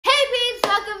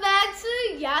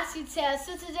Sweet Tales.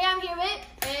 So today I'm here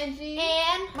with Angie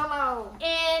and Momo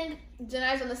and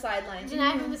Janai's on the sidelines.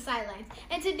 Janai from the sidelines.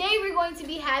 And today we're going to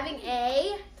be having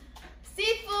a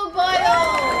seafood boil.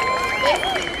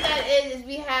 Basically what that is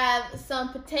we have some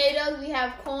potatoes, we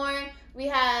have corn, we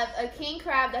have a king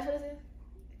crab, that's what it is?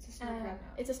 It's a snow crab.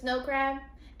 It's a snow crab.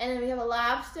 And then we have a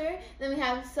lobster. Then we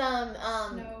have some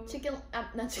chicken,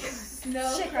 not chicken.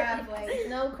 Snow crab legs.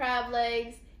 Snow crab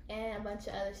legs. And a bunch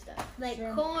of other stuff. like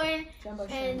Shrimp. corn Jumbo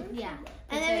and shrimp. yeah.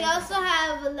 And then we also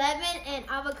have lemon and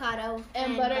avocado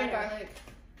And butter and garlic.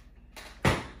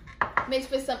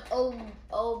 Mixed with some old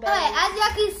Okay, berries. as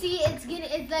y'all can see,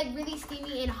 it's like really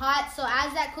steamy and hot. So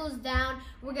as that cools down,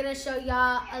 we're gonna show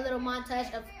y'all a little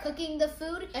montage of cooking the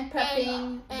food And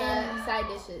prepping and the side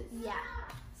dishes. yeah.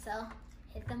 So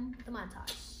hit them with the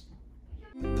montage.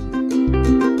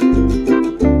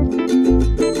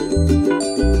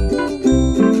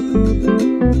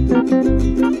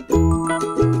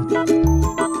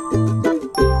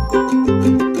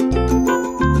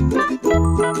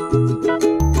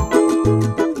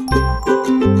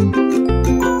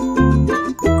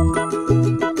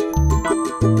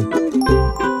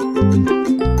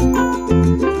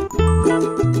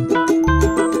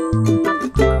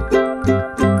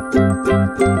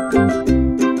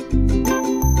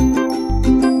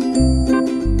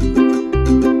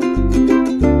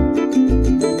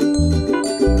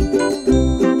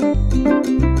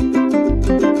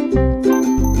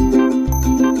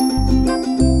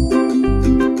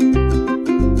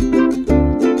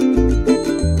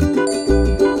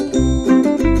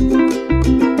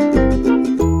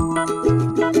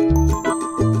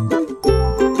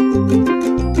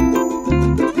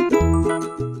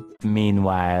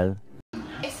 Meanwhile.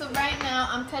 Okay, so right now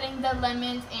I'm cutting the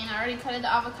lemons and I already cut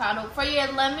the avocado. For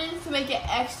your lemons, to make it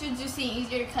extra juicy and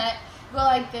easier to cut, go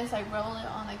like this, like roll it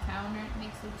on the counter. It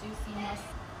makes it juiciness.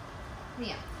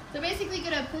 Yeah. So basically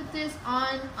gonna put this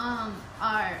on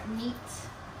our meat.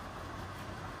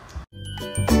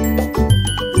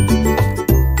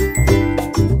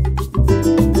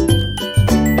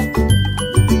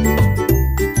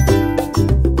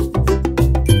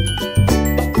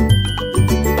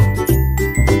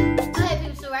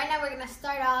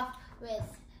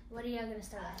 What are y'all gonna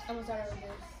start with? I'm gonna start with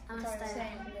this. I'm gonna start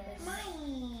with this.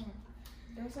 Mine.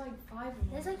 There's like 5 of them.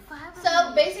 There's like 5 of So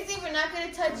them. basically we're not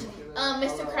gonna touch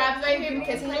Mr. Krabs right here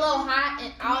because he's a little hot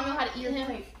and I don't know how to eat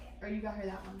him. Or you got her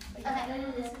that one. Okay,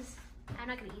 this is. I'm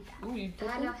not gonna eat that. Ooh, you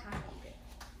I know how to eat it.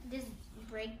 Just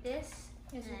break this.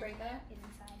 Yes, you and break that? Get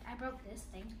inside. I broke this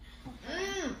thing.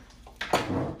 Mmm.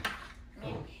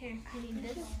 Here, you need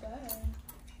this. good.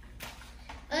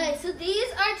 Okay, so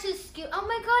these are to scoop. Oh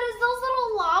my god, is those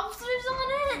little lobsters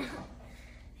on it?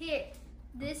 Here,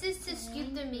 this is to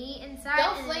scoop the meat inside.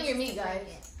 Don't and fling this your is meat, to break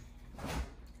guys.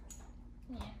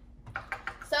 it.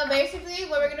 So basically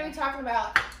what we're gonna be talking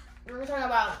about,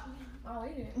 Oh, we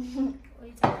did. What are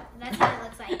you talking about? That's what it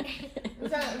looks like.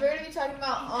 we're gonna be talking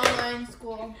about online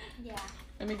school. Yeah.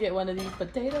 Let me get one of these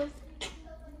potatoes.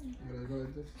 Go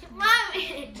like this.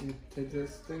 Mommy! You take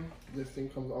this thing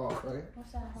comes off, right?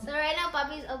 What's that? So right now,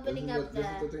 Poppy's opening this is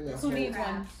up the thing that Who needs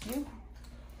one? You?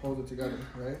 holds it together,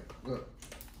 right? Look.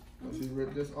 Once you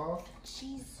rip this off,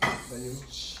 Jesus. then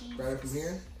you grab it from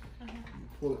here, you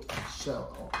pull it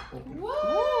shell off. Open.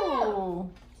 Whoa!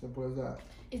 Simple as that.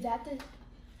 Is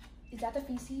that the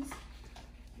feces?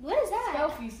 What is that? Spell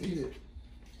feces. Eat it.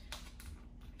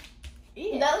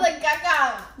 Eat it. That's like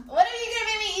caca. What are you gonna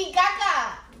make me eat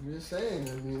caca? I'm just saying.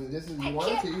 I mean, this is I you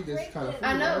wanted can't to eat this break kind of it. food.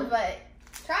 I know, right?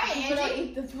 but try it, But I Angie.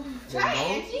 eat the food. Try it,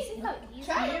 Don't. Angie. See how easy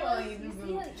Try it it. is? You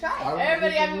see how Try I it. would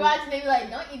Everybody eat the I be food. watching, they be like,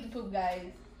 don't eat the poop, guys.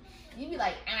 You be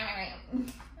like,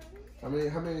 How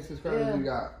many subscribers Yeah. you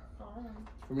got?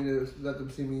 For me to let them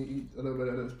see me eat a little bit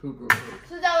of this poop real quick.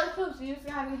 so that was poop, so you just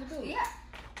gonna have to eat the poop. Yeah.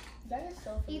 That is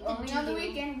so Eat funny. the Only on the doo-doo.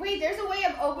 weekend. Wait, there's a way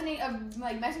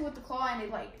of messing with the claw and it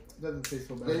like. Doesn't taste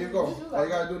so bad. There you go. All you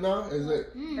gotta do now is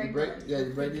you break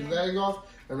these legs off,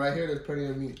 and right here there's plenty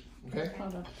of meat. Okay.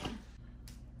 Hold on.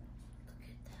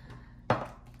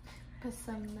 Put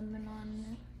some lemon on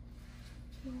it.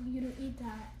 No, you don't eat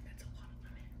that.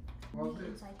 What's this?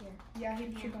 Inside here. Yeah,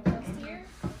 he should go here.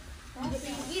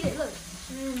 Eat it, look.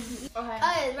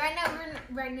 Okay.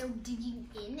 Right now digging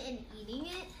in and eating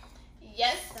it.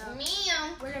 Yes, So-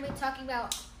 ma'am. We're gonna be talking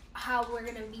about how we're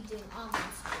gonna be doing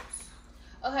online schools.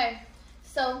 Okay,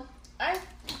 so our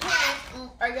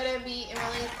parents are gonna be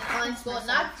enrolling in online school.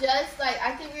 Not just like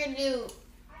I think we're gonna do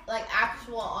like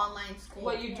actual online school.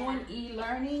 What, you doing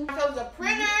e-learning? So it's a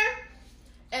printer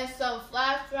and some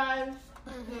flash drives.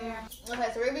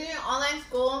 Okay, so we're gonna be doing online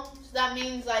school. So that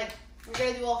means like we're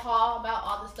gonna do a haul about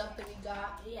all the stuff that we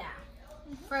got. Yeah.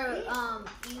 for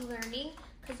e-learning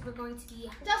because we're going to be.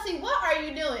 Chelsea, what are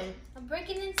you doing? I'm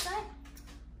breaking inside.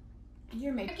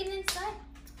 You're making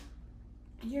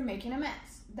a mess.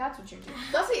 That's what you're doing.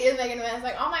 Chelsea is making a mess.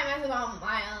 Like all my mess is on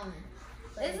my own.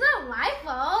 It's not my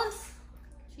fault.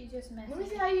 She just messed. Let me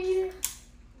see how you eat it.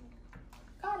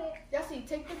 Got it. Chelsea,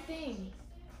 take the thing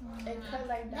and cut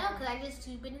like No, that. because I just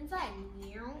scoop it inside.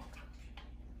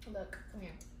 Look, come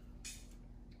here.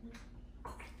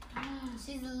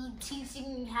 She's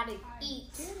teaching me how to eat.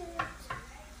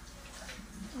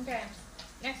 Okay.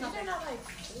 Next one. They're not like.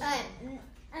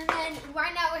 And then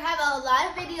right now we have a lot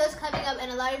of videos coming up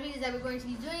and a lot of videos that we're going to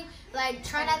be doing. Like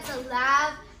try not to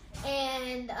laugh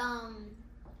and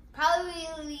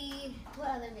probably what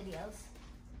other videos?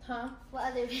 Huh?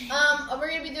 What other videos? We're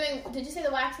gonna be doing. Did you say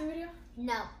the waxing video?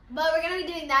 No, but we're gonna be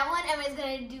doing that one and we're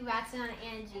gonna do waxing on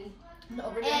Angie. No,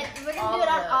 And we're gonna do it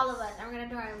on all of us. And we're gonna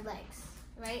do our legs,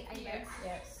 right? Our legs.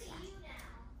 Yes.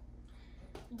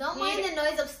 Don't mind the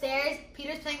noise upstairs.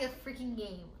 Peter's playing a freaking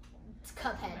game. It's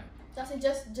Cuphead. Chelsea,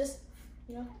 just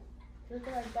you know, look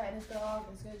it like that, and it's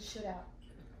gonna shoot out.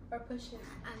 Or push it.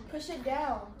 Push it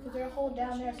down. Cause there's a hole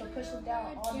down there, so push it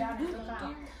down, all down and come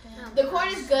out. The corn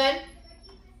is good.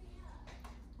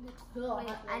 Wait,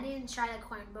 I didn't try the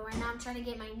corn, but right now I'm trying to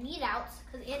get my meat out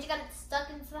because Angie got it stuck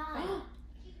inside.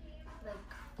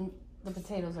 Like, The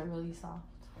potatoes are really soft.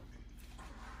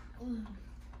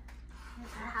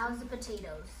 how's the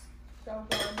potatoes? So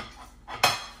good.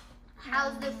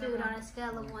 How's the food on a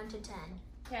scale of 1 to 10?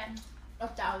 10.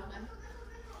 1,000.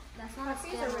 That's not a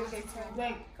scale of 1 to 10.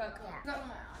 Wait, cook.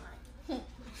 Yeah.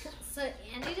 So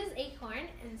Angie just ate corn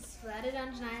and spread it on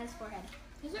Jania's forehead.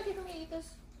 Is it okay for me to eat this?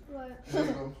 What? There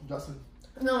you go, Justin.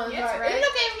 No, it's Yes, alright. right? It's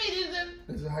okay for me to do this.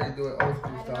 This is how you do it old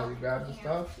school style. You grab the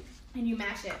stuff, And you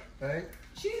mash it. right?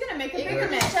 She's gonna make a You big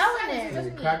can mess. shell in And there.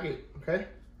 you crack it, okay?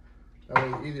 That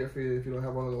way it's easier for you if you don't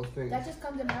have one of those things. That just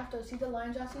comes in half though. See the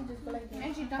line, Jossie? Just go like this.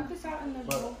 Angie, dump this out in the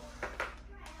bowl.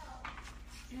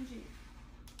 Angie.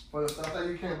 For the stuff that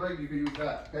you can't break, you can use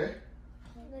that, okay?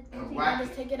 You Whack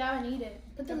just it. take it out and eat it.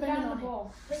 Put the Dump it out lemon in the on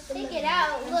bowl. it. Take it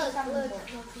out. Look, Put look.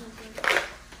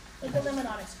 Put the lemon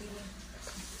on it, sweetie.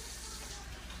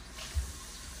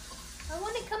 I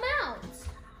want it to come out.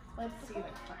 Let's see it.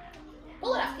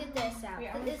 Pull it out. Let's get this out.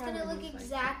 Yeah, It's gonna look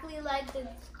exactly like the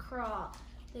crawl,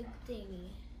 the thingy.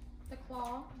 The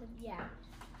claw. Yeah.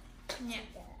 Yeah.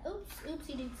 Oops,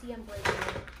 oopsie doopsie, I'm breaking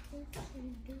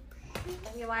it.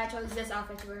 That's why I chose this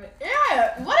outfit to wear it.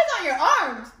 Yeah. What is on your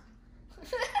arms?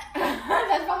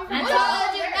 That's probably from I Jaws.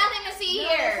 told you nothing to see No,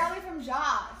 here. it's probably from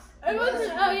Jaws. It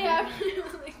wasn't. Oh yeah.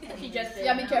 She just did.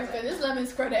 Yeah, be careful. 'Cause this lemon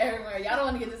squirted everywhere. Y'all don't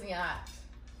want to get this in your eye.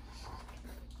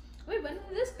 Wait, when did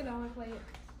this get on my plate?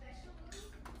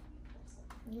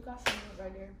 You got some meat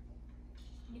right there.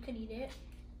 You can eat it.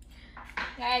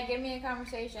 Hey, give me a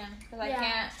conversation because I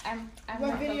can't. I'm What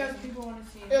not videos focusing. people want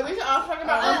to see? Yeah, we should also talk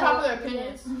about unpopular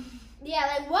opinions. Yeah,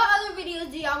 like what other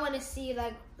videos do y'all want to see?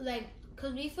 Like,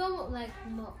 cause we film like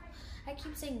I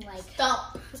keep saying like.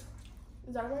 Stump. Is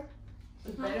that a word?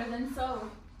 It's better than so.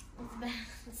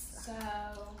 So,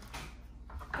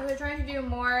 We're trying to do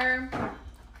more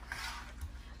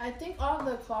I think all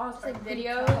the claws are like good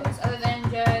videos colors. other than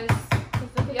just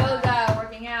yoga,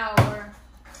 working out, or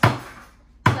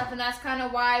stuff, and that's kind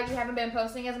of why we haven't been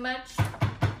posting as much. We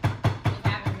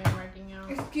haven't been working out.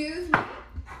 excuse me.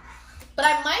 But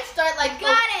I might start like.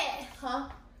 Got it. Huh?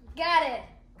 Got it.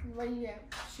 What do you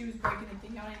get? She was breaking the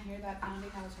thing. I didn't hear that pounding.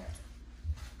 That was her.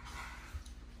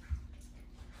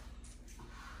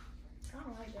 I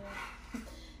don't like that.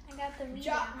 I got the meat.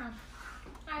 Job.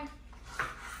 Hi.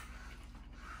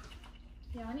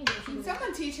 Yeah, I need to. Can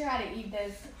someone teach her how to eat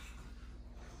this?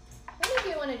 Let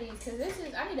me get one of these because this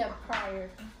is. I need a prior.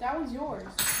 That was yours.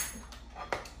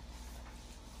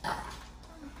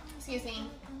 Excuse me.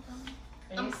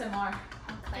 I need some more.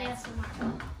 Yeah, some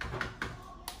more.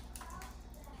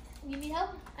 You need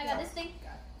help? I got this thing.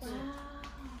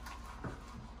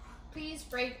 Please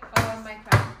break all of my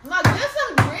crap. Ma, get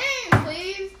some green,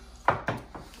 please.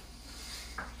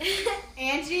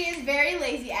 Angie is very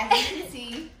lazy, as you can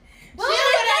see. Well, She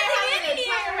there's over there nothing having in the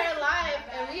here. time of her life,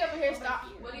 and we over here stop.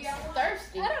 What do y'all want?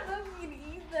 Thirsty. I don't know if you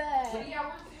can eat that. What do y'all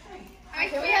want to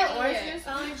drink? Can we have orange juice?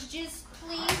 Orange juice,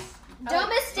 please. Don't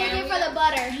mistake it for the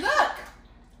butter. Look!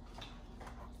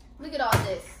 Look at all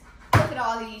this. Look at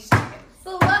all these chickens.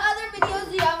 But what other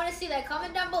videos do y'all want to see? Like,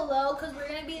 comment down below because we're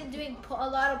gonna be doing a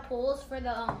lot of polls for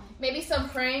the Maybe some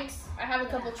pranks. I have a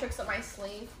couple tricks up my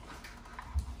sleeve.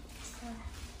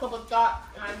 Couple thought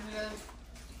ideas.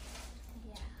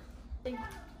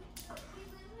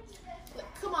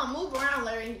 Come on, move around,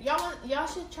 Larry. Y'all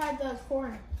should try the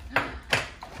corn. I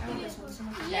want this one.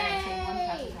 Someone should dedicate one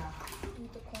Hey.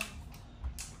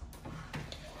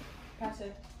 Pass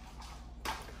it.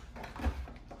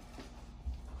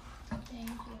 Thank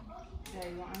you. Yeah,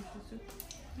 you want orange soup?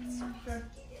 Sure.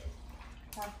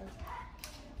 Pass it.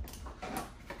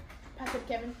 Pass it,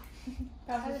 Kevin.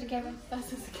 Pass it to Kevin.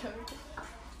 Pass it to Kevin.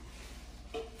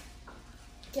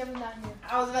 Kevin not here.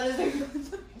 I was about to say.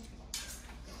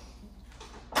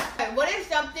 Okay, what is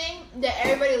something that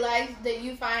everybody likes that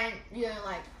you find you don't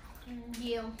like?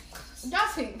 You.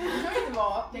 Jocelyn, first of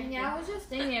all, thank Yeah, I was just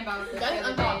thinking about this.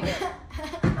 That's the other day.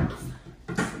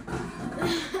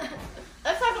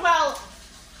 Let's talk about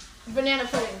banana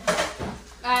pudding.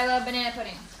 I love banana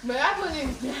pudding. Banana pudding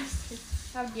is nasty.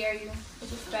 How dare you?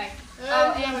 Disrespect. It's Oh,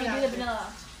 not and you do the nasty.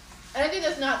 vanilla. Anything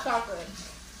that's not chocolate.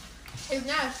 It's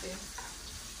nasty.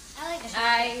 I like And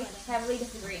chocolate I pudding. heavily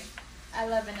disagree. I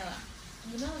love vanilla.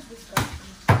 Vanilla's disgusting.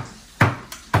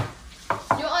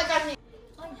 You don't like icing?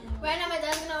 Right now, my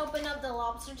dad's gonna open up the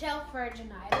lobster tail for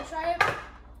Janaya to try it.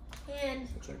 And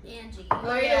Check it. Angie.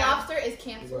 Larry the lobster is You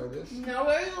canceled. like this? No,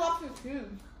 Larry the lobster too.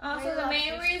 Also, the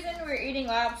main reason we're eating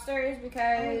lobster is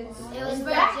because It was for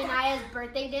that- Janaya's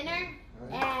birthday dinner.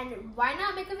 And why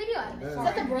not make a video out of it? Is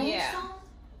that the broom Yeah. stone?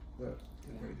 Look,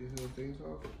 you break these little things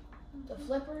off. The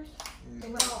flippers? Yeah,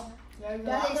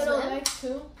 That they little slim? legs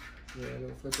too? yeah,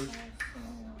 little flippers.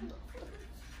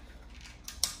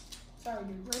 Sorry,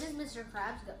 dude. Where does Mr.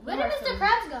 Krabs go? Where did Mr.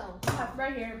 Krabs go?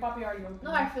 Right here. Poppy already opened.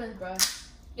 No hard feelings, bro.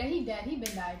 Yeah, he dead. He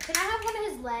been died. Can I have one of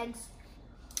his legs?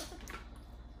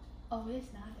 Oh,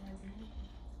 it's not that bad.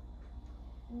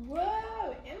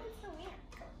 Whoa, it was so weird.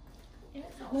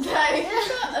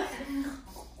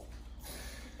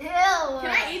 Ew.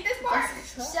 Can I eat this part?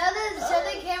 Show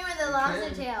the camera the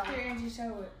lobster tail. Here, Angie,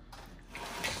 show it.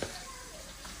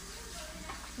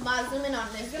 Ma, zoom in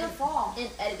on this It's gonna fall. in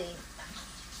editing.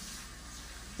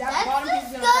 That bottom piece That's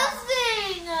is gonna fall.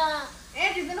 disgusting.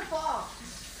 Angie's gonna fall.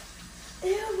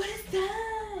 Ew, what is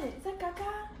that? Is that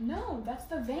caca? No, that's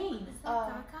the vein.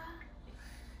 Caca?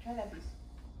 Try that piece.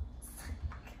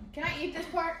 Can I eat this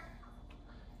part?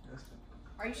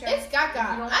 Are you sure? It's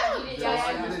caca. You don't I don't. eat it?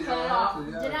 Yeah, Yeah, just cut it off.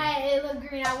 Did it look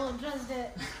green? I won't trust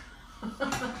it.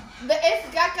 But it's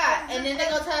caca, and then they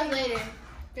go tell us later.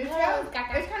 It's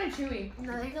kind of chewy.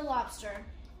 No, like a lobster.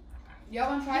 Y'all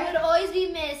wanna You try would it? always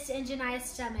be missed in Janaya's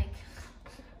stomach.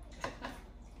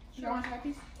 Y'all wanna try a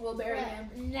piece? We'll bury him.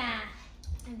 Nah,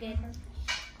 I'm good.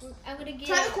 I'm gonna get.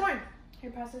 Try the corn.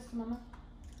 Here, pass this to Mama.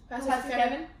 Pass Pass it this to to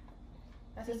Kevin.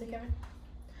 Pass it to Kevin.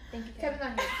 thank you. Kevin's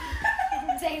not here.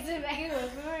 Takes it back and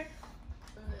forth.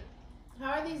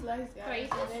 How are these legs, guys? Can I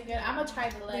eat Are they good? I'm gonna try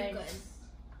the They're legs. good.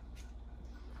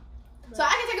 So I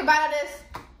can take a bite of this.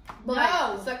 But No.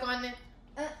 like, suck on it.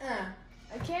 I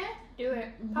can't. Do it.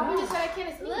 Papa just said I can't.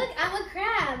 It's me. Look, I'm a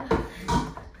crab.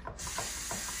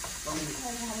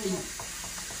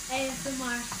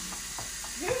 ASMR.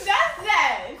 Who does that?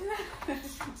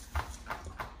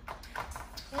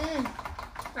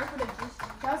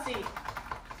 Chelsea,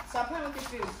 stop playing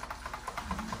with your food.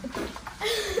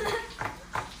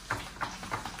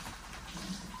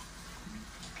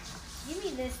 Give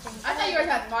me this thing. I thought yours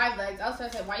had 5 legs. I was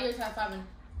gonna say, why yours have 5 and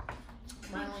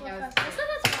mine only has This one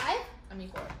has 5,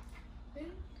 4.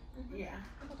 Yeah.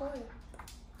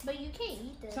 but you can't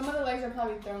eat this. Some of the legs are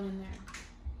probably thrown in there.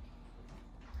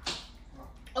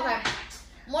 Okay.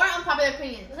 More unpopular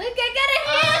opinions. Look, I got a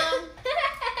hand.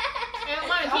 And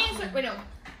mine can't. Wait, no.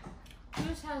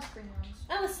 Whose house green ones?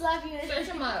 I'm gonna slap you in Search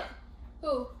them up.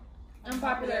 Who?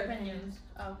 Unpopular opinions.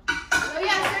 Oh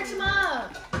yeah, search them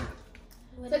up.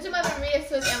 Search them up and read it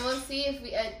to us, and we'll see if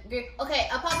we agree. Okay,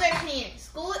 unpopular opinion.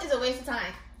 School is a waste of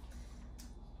time.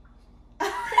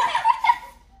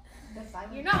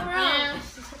 You're not wrong.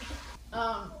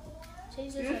 Yeah.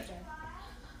 Change the subject.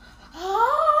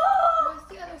 What's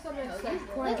the other subject? Look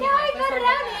how I cut it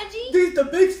out, Angie. These the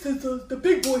big scissors, the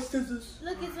big boy scissors.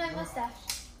 Look, it's my mustache.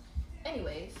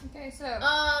 Anyways, Okay, so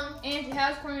quarantine Angie,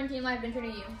 how's quarantine life been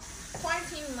treating you?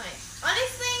 life.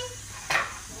 Honestly,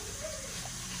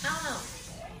 I don't know.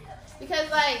 Because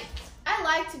like I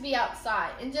like to be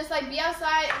outside and just like be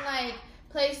outside and like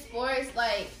play sports,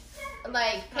 like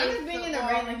play I'm just being in the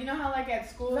football. rain. Like, you know how like at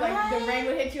school, like the rain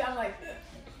would hit you? I'm like,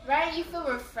 Right? You feel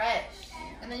refreshed.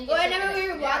 And then you Or get whenever we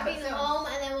were Yeah, walking but still. home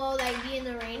and then we'll like be in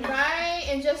the rain. right?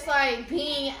 And just like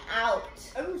being out,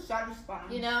 oh, sorry, spot.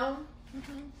 you know?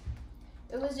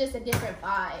 It was just a different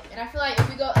vibe. And I feel like if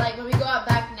we go, like when we go out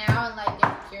back now and like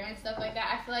get cure and stuff like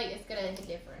that, I feel like it's gonna hit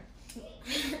different.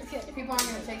 People aren't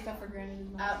gonna take stuff for granted as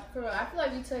much. For real, I feel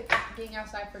like we took being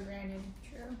outside for granted.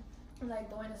 True. Like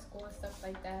going to school and stuff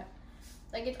like that.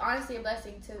 Like it's honestly a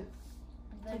blessing to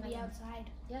To be outside.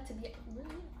 Yeah, to be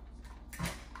really.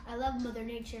 I I love Mother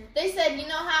Nature. They said, you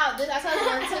know how I saw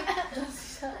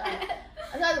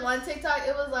this one TikTok.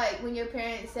 It was like when your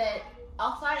parents said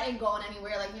outside ain't going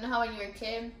anywhere. Like, you know how when you're a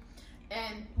kid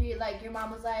and you, like, your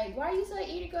mom was like, why are you so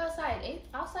eager to go outside?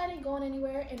 Outside ain't going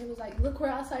anywhere. And it was like, look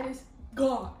where outside is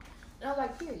gone. And I was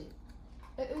like, period.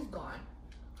 It is gone.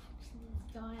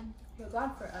 It's gone. We're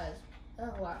gone for us.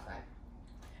 Don't go outside.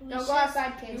 We Don't go should-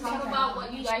 outside, kids. Talk about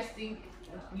what you guys think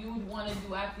you would want to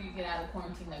do after you get out of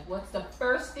quarantine. Like, what's the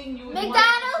first thing you would want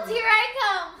McDonald's, to do? here I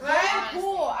come. Right?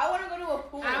 Pool. I want to go to a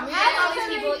pool. I don't Me care and all Poppy- these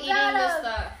people eating this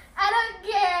stuff. I don't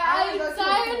care. I wanna I'm go to the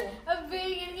tired pool. of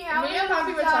being in here. Me and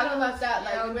Poppy were talking about that.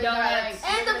 Like, Yo, we were donuts.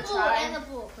 like, And the we're pool, gonna try- and the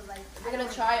pool. 'Cause, like, We're gonna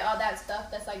try all that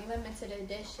stuff that's like limited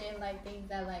edition, like things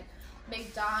that like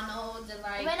McDonald's and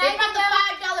like When they I got the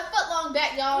go- $5 footlong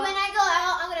bet, y'all. When I go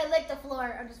out, I'm gonna lick the floor.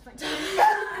 I'm just playing.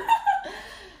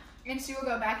 And she will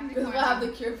go back into Because we'll have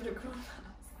quarantine. the cure for the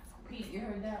coronavirus. Pete, you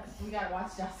heard that? We gotta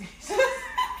watch Justin.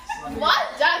 What?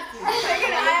 Justin?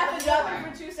 I have to drop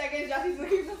it for 2 seconds. Jockey's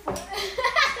looking for food.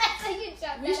 That's how you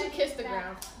jump. We should kiss the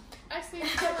ground. I see.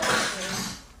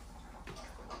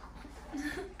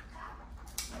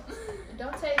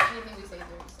 Don't take anything we say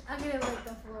seriously. I'm gonna lick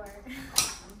the floor.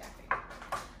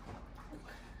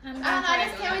 I don't know. I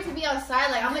just can't wait to be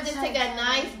outside. Like, I'm gonna just take a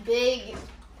nice big,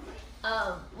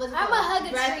 what's it I'm called? a hug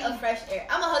a breath tree. of fresh air.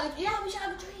 I'm a hug a. Yeah, we should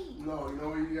hug a tree. No, you know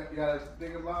what you gotta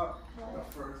think about? The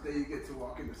first day you get to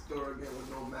walk in the store again with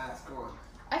no mask on.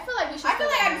 I feel like we should. I feel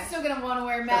like I'm still. still gonna want to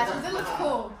wear a mask because it looks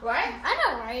cool. Right? I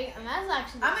know, right? And that's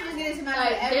actually. I'm gonna just get into my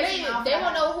Like, everything. they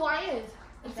won't know who I is.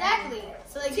 Exactly.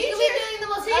 So like, you Teachers- could be doing the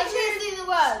most teachers- ugliest thing in the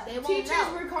world. They won't Teachers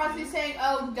know. were constantly saying,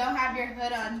 "Oh, don't have your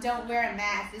hood on, don't wear a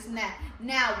mask, this and that."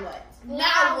 Now what?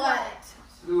 Now what?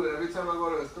 Dude, every time I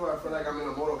go to the store, I feel like I'm in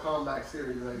a Mortal Kombat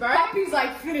series. Like, Poppy's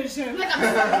like, finish him. Like I'm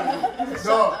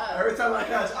no, every time I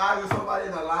catch eyes with somebody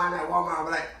in the line at Walmart, I'm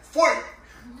like, fight!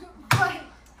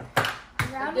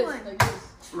 Round this, one. like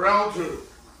this. Round two.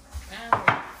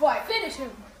 Fight. Finish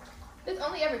him. There's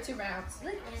only ever 2 rounds.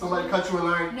 Somebody cut you in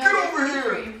line. No, Get over there's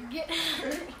here! 3.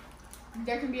 Get.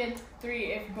 There can be a 3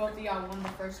 if both of y'all won the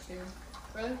first 2.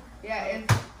 Really? Yeah, if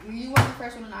you won the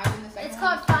first one and I win the second It's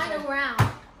one. called final round.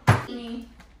 Me.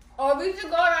 Oh, we should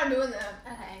go around doing that.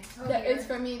 Okay. That it's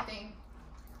for me thing.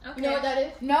 Okay. You know what that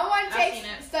is? No one I've takes seen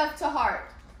it. stuff to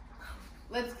heart.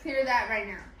 Let's clear that right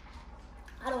now.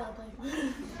 I don't want to play.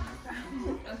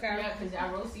 Okay. Yeah, because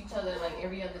y'all roast each other like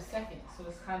every other second, so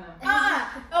it's kind of.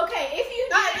 Okay,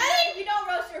 if you don't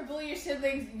roast or bully your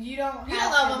siblings, you don't. You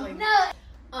have don't love 'em. siblings.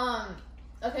 No.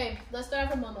 Okay, let's start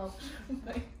from Momo.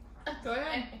 Go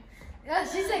ahead. Oh,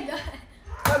 she's like, go ahead.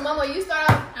 Or Momo, you start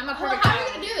off. I'm a How perfect are we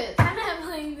child. gonna do this? I'm not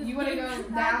playing this. You wanna game. go I'm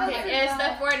down? not Okay, gonna it's go. the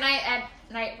Fortnite at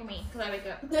night for me because I wake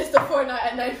up. It's the Fortnite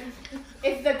at night.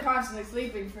 It's the constantly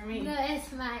sleeping for me. No,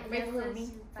 it's mine. Wait, That's for what me.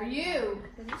 she's For like. you.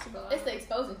 It's the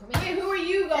exposing for me. Wait, who are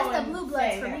you going? That's the blue bloods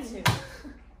say for that me. to?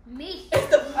 Me. It's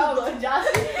the blue Oh, blood, Josh.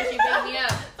 She picked me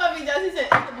up. Puppy Josh, he said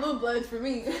it's the blue bloods for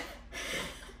me.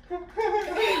 No,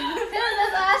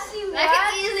 that's all she I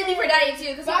can easily be for daddy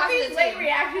too because Poppy's late too.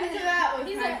 reaction to that was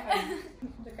He's kind like, of funny.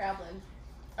 The crab legs.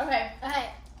 Okay. okay,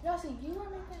 Jossie, you are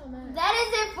making a mess. that is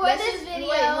it for Let's this just- video.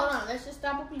 Wait, hold on. Let's just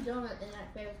stop what we're doing and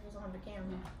that face was on the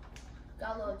camera.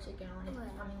 Got a little chicken on it. What?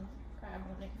 I mean, crab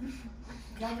on it.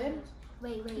 Y'all did?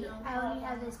 Wait, No. I only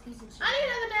have this piece of chicken. I need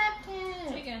another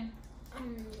napkin. Chicken.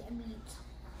 Meat.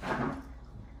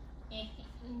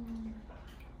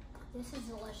 This is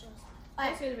delicious.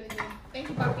 This is really good. Thank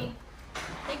you, Poppy.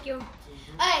 Thank you.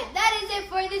 Alright, that is it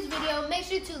for this video. Make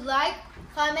sure to like,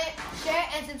 comment, share,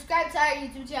 and subscribe to our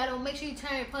YouTube channel. Make sure you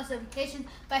turn on your post notifications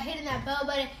by hitting that bell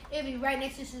button. It'll be right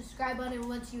next to the subscribe button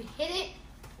once you hit it.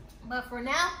 But for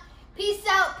now, peace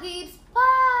out, peeps.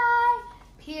 Bye.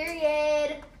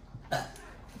 Period.